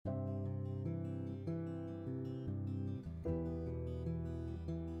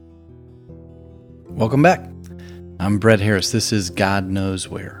Welcome back. I'm Brett Harris. This is God Knows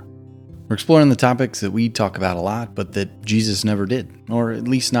Where. We're exploring the topics that we talk about a lot, but that Jesus never did, or at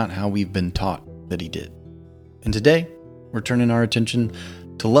least not how we've been taught that he did. And today, we're turning our attention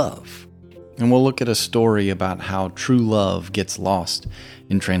to love. And we'll look at a story about how true love gets lost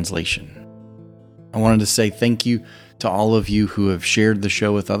in translation. I wanted to say thank you to all of you who have shared the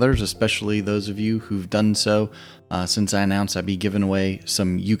show with others, especially those of you who've done so since I announced I'd be giving away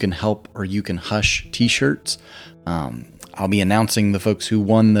some You Can Help or You Can Hush t-shirts. I'll be announcing the folks who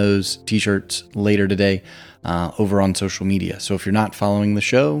won those t-shirts later today over on social media. So if you're not following the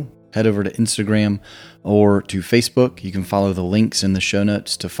show, head over to Instagram or to Facebook. You can follow the links in the show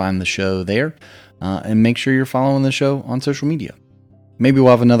notes to find the show there. And make sure you're following the show on social media. Maybe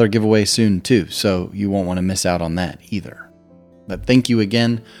we'll have another giveaway soon too, so you won't want to miss out on that either. But thank you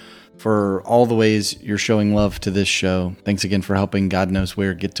again for all the ways you're showing love to this show. Thanks again for helping God Knows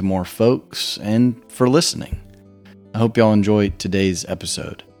Where get to more folks and for listening. I hope y'all enjoy today's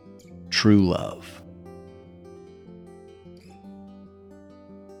episode, True Love.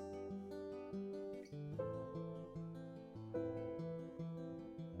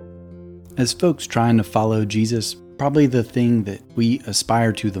 As folks trying to follow Jesus, probably the thing that we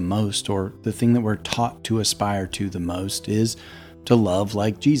aspire to the most, or the thing that we're taught to aspire to the most, is to love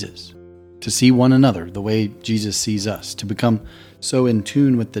like Jesus, to see one another the way Jesus sees us, to become so in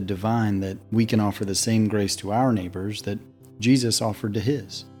tune with the divine that we can offer the same grace to our neighbors that Jesus offered to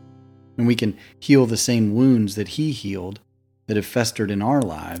his. And we can heal the same wounds that he healed that have festered in our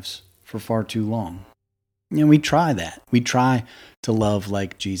lives for far too long. And we try that. We try to love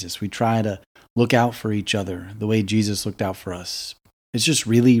like Jesus. We try to look out for each other the way Jesus looked out for us. It's just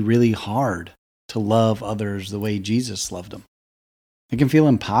really, really hard to love others the way Jesus loved them. It can feel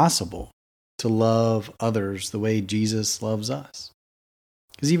impossible to love others the way Jesus loves us.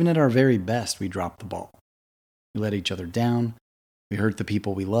 Because even at our very best, we drop the ball. We let each other down. We hurt the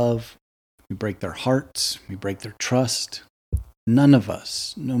people we love. We break their hearts. We break their trust. None of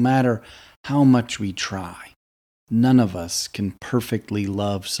us, no matter how much we try, none of us can perfectly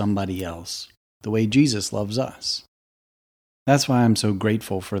love somebody else the way Jesus loves us. That's why I'm so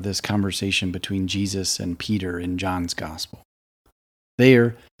grateful for this conversation between Jesus and Peter in John's Gospel.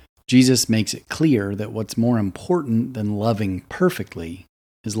 There, Jesus makes it clear that what's more important than loving perfectly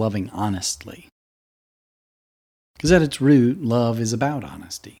is loving honestly. Because at its root, love is about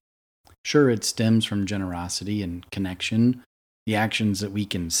honesty. Sure, it stems from generosity and connection, the actions that we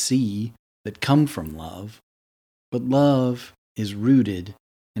can see that come from love, but love is rooted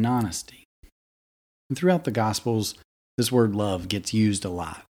in honesty. And throughout the Gospels, this word love gets used a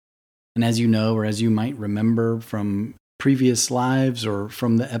lot. And as you know, or as you might remember from previous lives or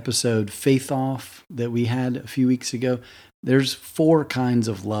from the episode Faith Off that we had a few weeks ago, there's 4 kinds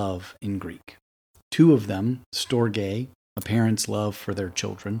of love in Greek. 2 of them, storge, a parent's love for their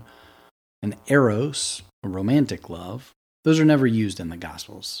children, and eros, a romantic love, those are never used in the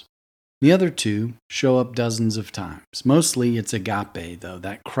Gospels. The other 2 show up dozens of times. Mostly it's agape, though,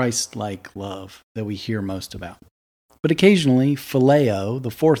 that Christ-like love that we hear most about. But occasionally, phileo, the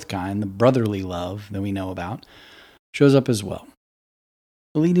 4th kind, the brotherly love that we know about, shows up as well.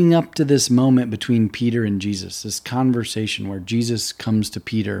 Leading up to this moment between Peter and Jesus, this conversation where Jesus comes to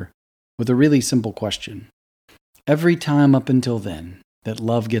Peter with a really simple question. Every time up until then that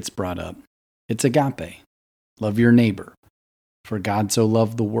love gets brought up, it's agape. Love your neighbor. For God so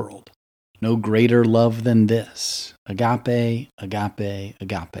loved the world. No greater love than this. Agape, agape,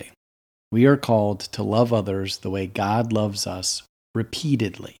 agape. We are called to love others the way God loves us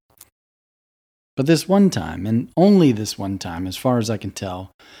repeatedly. But this one time, and only this one time, as far as I can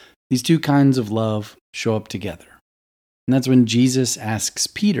tell, these 2 kinds of love show up together. And that's when Jesus asks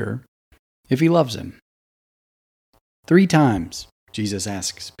Peter if he loves him. 3 times, Jesus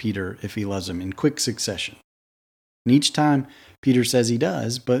asks Peter if he loves him in quick succession. And each time, Peter says he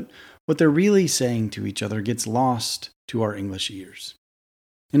does, but what they're really saying to each other gets lost to our English ears.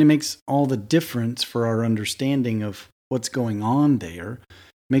 And it makes all the difference for our understanding of what's going on there.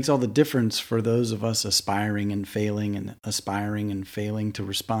 It makes all the difference for those of us aspiring and failing to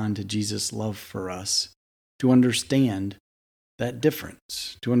respond to Jesus' love for us, to understand that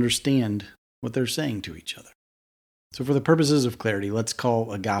difference, to understand what they're saying to each other. So for the purposes of clarity, let's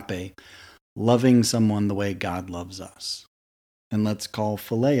call agape loving someone the way God loves us. And let's call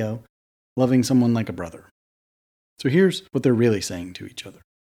phileo loving someone like a brother. So here's what they're really saying to each other.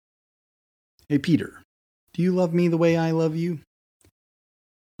 Hey, Peter, do you love me the way I love you?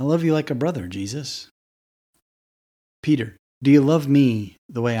 I love you like a brother, Jesus. Peter, do you love me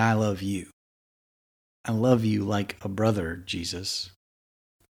the way I love you? I love you like a brother, Jesus.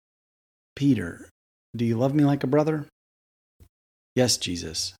 Peter, Do you love me like a brother? Yes,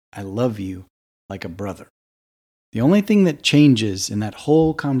 Jesus, I love you like a brother. The only thing that changes in that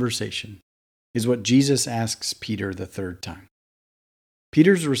whole conversation is what Jesus asks Peter the third time.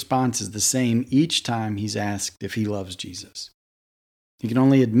 Peter's response is the same each time he's asked if he loves Jesus. He can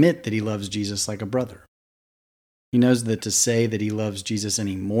only admit that he loves Jesus like a brother. He knows that to say that he loves Jesus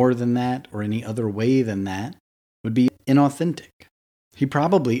any more than that or any other way than that would be inauthentic. He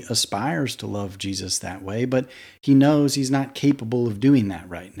probably aspires to love Jesus that way, but he knows he's not capable of doing that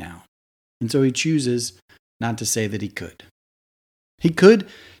right now. And so he chooses not to say that he could. He could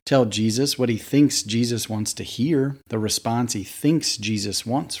tell Jesus what he thinks Jesus wants to hear, the response he thinks Jesus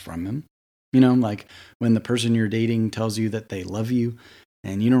wants from him. Like when the person you're dating tells you that they love you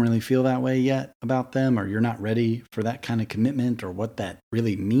and you don't really feel that way yet about them, or you're not ready for that kind of commitment or what that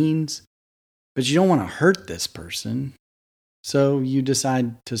really means. But you don't want to hurt this person, so you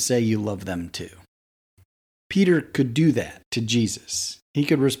decide to say you love them too. Peter could do that to Jesus. He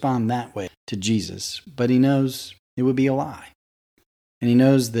could respond that way to Jesus, but he knows it would be a lie. And he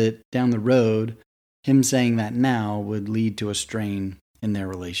knows that down the road, him saying that now would lead to a strain in their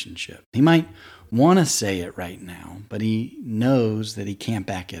relationship. He might want to say it right now, but he knows that he can't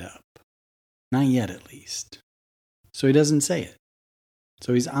back it up. Not yet, at least. So he doesn't say it.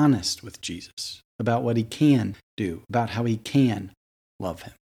 So he's honest with Jesus about what he can do, about how he can love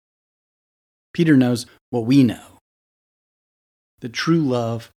him. Peter knows what we know. That true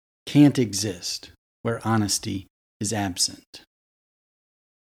love can't exist where honesty is absent.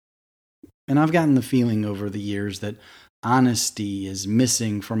 And I've gotten the feeling over the years that honesty is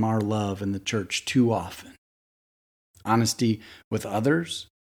missing from our love in the church too often. Honesty with others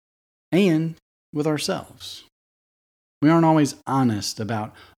and with ourselves. We aren't always honest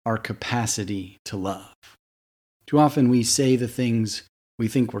about our capacity to love. Too often we say the things we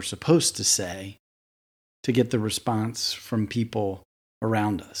think we're supposed to say to get the response from people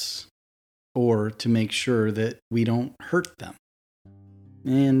around us, or to make sure that we don't hurt them.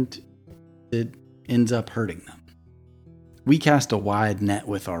 And it ends up hurting them. We cast a wide net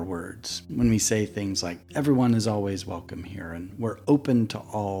with our words when we say things like, everyone is always welcome here, and we're open to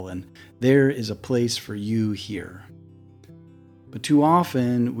all, and there is a place for you here. But too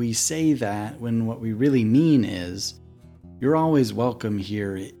often we say that when what we really mean is, you're always welcome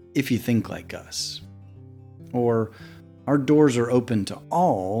here if you think like us. Or, our doors are open to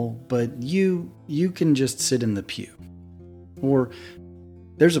all, but you can just sit in the pew. Or,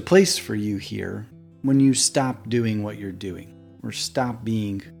 there's a place for you here when you stop doing what you're doing, or stop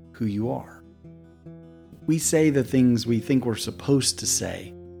being who you are. We say the things we think we're supposed to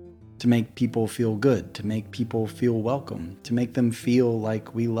say to make people feel good, to make people feel welcome, to make them feel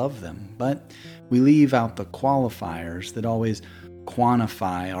like we love them. But we leave out the qualifiers that always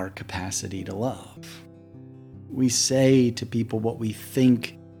quantify our capacity to love. We say to people what we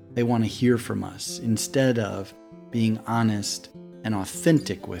think they want to hear from us instead of being honest and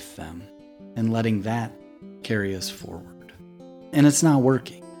authentic with them and letting that carry us forward. And it's not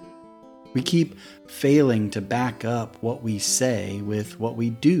working. We keep failing to back up what we say with what we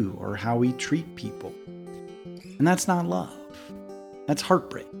do or how we treat people. And that's not love. That's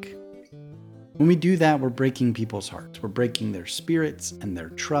heartbreak. When we do that, we're breaking people's hearts. We're breaking their spirits and their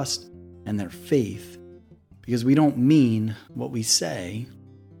trust and their faith because we don't mean what we say,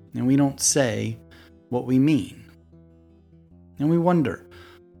 and we don't say what we mean. And we wonder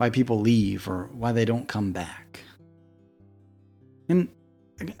why people leave or why they don't come back. And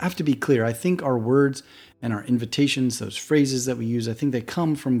I have to be clear, I think our words and our invitations, those phrases that we use, I think they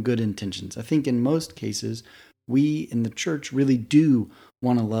come from good intentions. I think in most cases, we in the church really do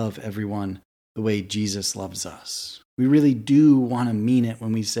want to love everyone the way Jesus loves us. We really do want to mean it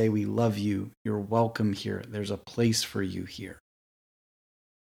when we say we love you, you're welcome here, there's a place for you here.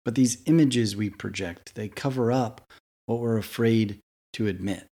 But these images we project, they cover up what we're afraid to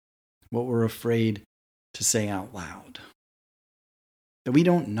admit, what we're afraid to say out loud. That we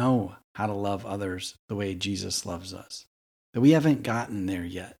don't know how to love others the way Jesus loves us. That we haven't gotten there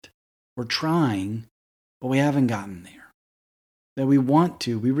yet. We're trying, but we haven't gotten there. That we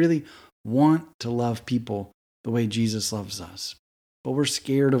really want to love people the way Jesus loves us. But we're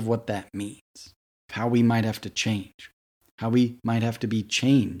scared of what that means, how we might have to change, how we might have to be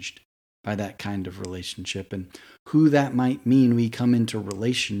changed by that kind of relationship, and who that might mean we come into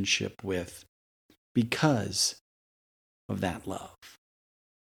relationship with because of that love.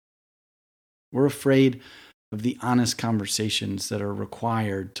 We're afraid of the honest conversations that are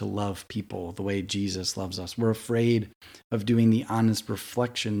required to love people the way Jesus loves us. We're afraid of doing the honest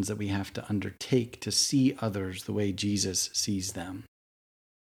reflections that we have to undertake to see others the way Jesus sees them.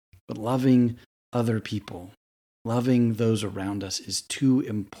 But loving other people, loving those around us is too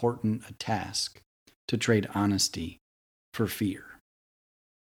important a task to trade honesty for fear.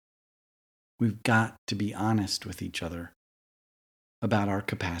 We've got to be honest with each other about our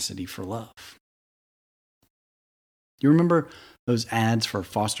capacity for love. You remember those ads for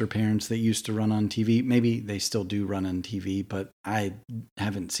foster parents that used to run on TV? Maybe they still do run on TV, but I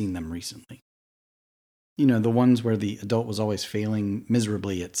haven't seen them recently. You know, the ones where the adult was always failing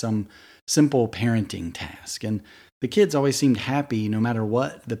miserably at some simple parenting task. And the kids always seemed happy no matter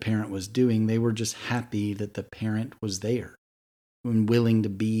what the parent was doing. They were just happy that the parent was there and willing to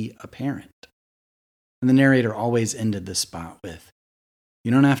be a parent. And the narrator always ended the spot with,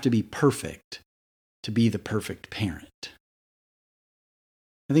 "You don't have to be perfect to be the perfect parent."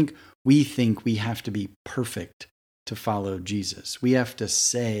 I think we have to be perfect to follow Jesus. We have to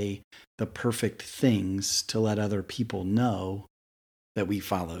say the perfect things to let other people know that we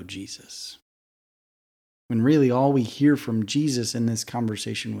follow Jesus. When really all we hear from Jesus in this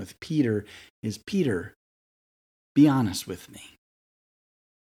conversation with Peter is, "Peter, be honest with me."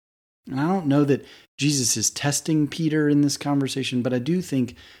 And I don't know that Jesus is testing Peter in this conversation, but I do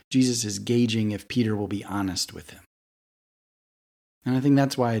think Jesus is gauging if Peter will be honest with him. And I think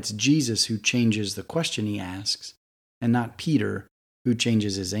that's why it's Jesus who changes the question he asks, and not Peter who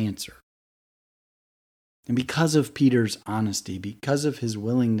changes his answer. And because of Peter's honesty, because of his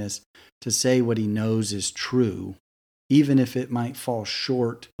willingness to say what he knows is true, even if it might fall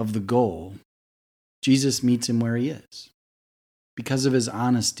short of the goal, Jesus meets him where he is. Because of his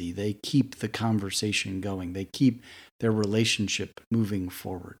honesty, they keep the conversation going. They keep their relationship moving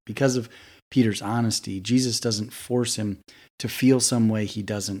forward. Because of Peter's honesty, Jesus doesn't force him to feel some way he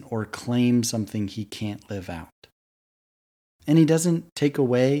doesn't or claim something he can't live out. And he doesn't take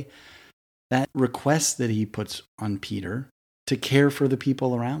away that request that he puts on Peter to care for the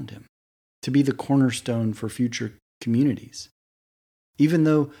people around him, to be the cornerstone for future communities. Even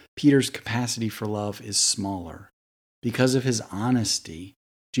though Peter's capacity for love is smaller, because of his honesty,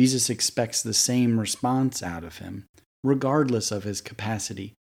 Jesus expects the same response out of him, regardless of his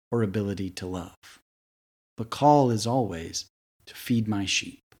capacity or ability to love. The call is always to feed my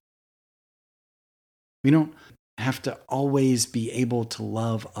sheep. We don't have to always be able to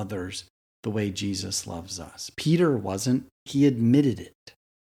love others the way Jesus loves us. Peter wasn't, he admitted it.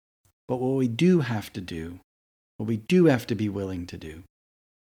 But what we do have to do, what we do have to be willing to do,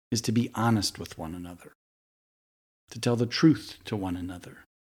 is to be honest with one another, to tell the truth to one another,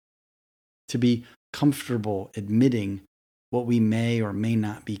 to be comfortable admitting what we may or may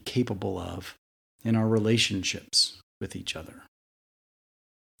not be capable of in our relationships with each other.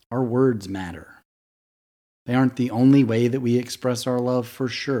 Our words matter. They aren't the only way that we express our love, for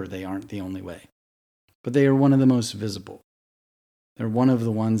sure. They aren't the only way. But they are one of the most visible. They're one of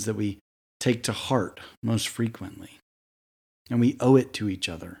the ones that we take to heart most frequently. And we owe it to each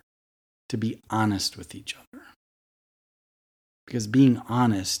other to be honest with each other. Because being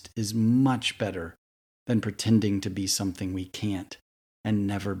honest is much better than pretending to be something we can't and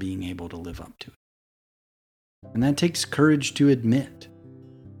never being able to live up to. And that takes courage to admit.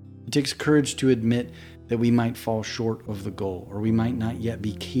 It takes courage to admit that we might fall short of the goal, or we might not yet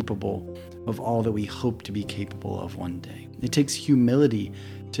be capable of all that we hope to be capable of one day. It takes humility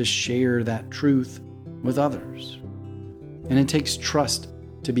to share that truth with others. And it takes trust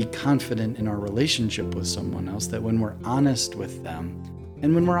to be confident in our relationship with someone else, that when we're honest with them,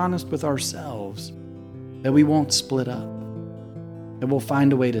 and when we're honest with ourselves, that we won't split up, that we'll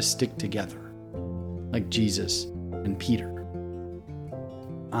find a way to stick together, like Jesus and Peter.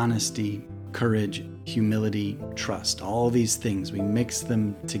 Honesty, courage, humility, trust, all these things, we mix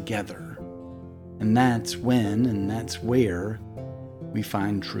them together. And that's when, and that's where, we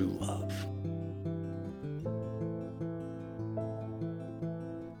find true love.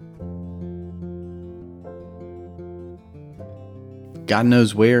 God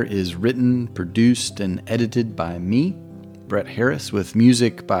Knows Where is written, produced, and edited by me, Brett Harris, with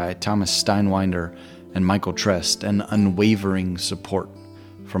music by Thomas Steinwinder and Michael Trest, and unwavering support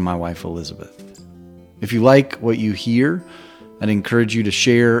from my wife Elizabeth. If you like what you hear, I'd encourage you to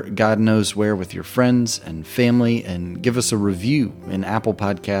share God Knows Where with your friends and family, and give us a review in Apple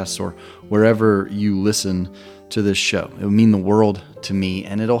Podcasts or wherever you listen to this show. It would mean the world to me,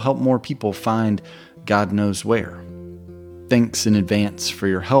 and it'll help more people find God Knows Where. Thanks in advance for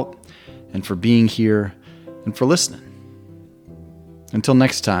your help and for being here and for listening. Until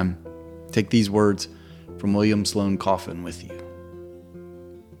next time, take these words from William Sloane Coffin with you.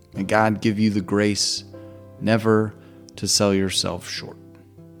 May God give you the grace never to sell yourself short.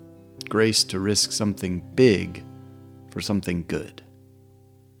 Grace to risk something big for something good.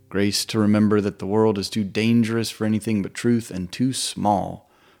 Grace to remember that the world is too dangerous for anything but truth and too small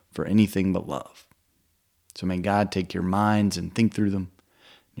for anything but love. So may God take your minds and think through them,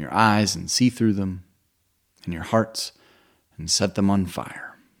 and your eyes and see through them, and your hearts and set them on fire.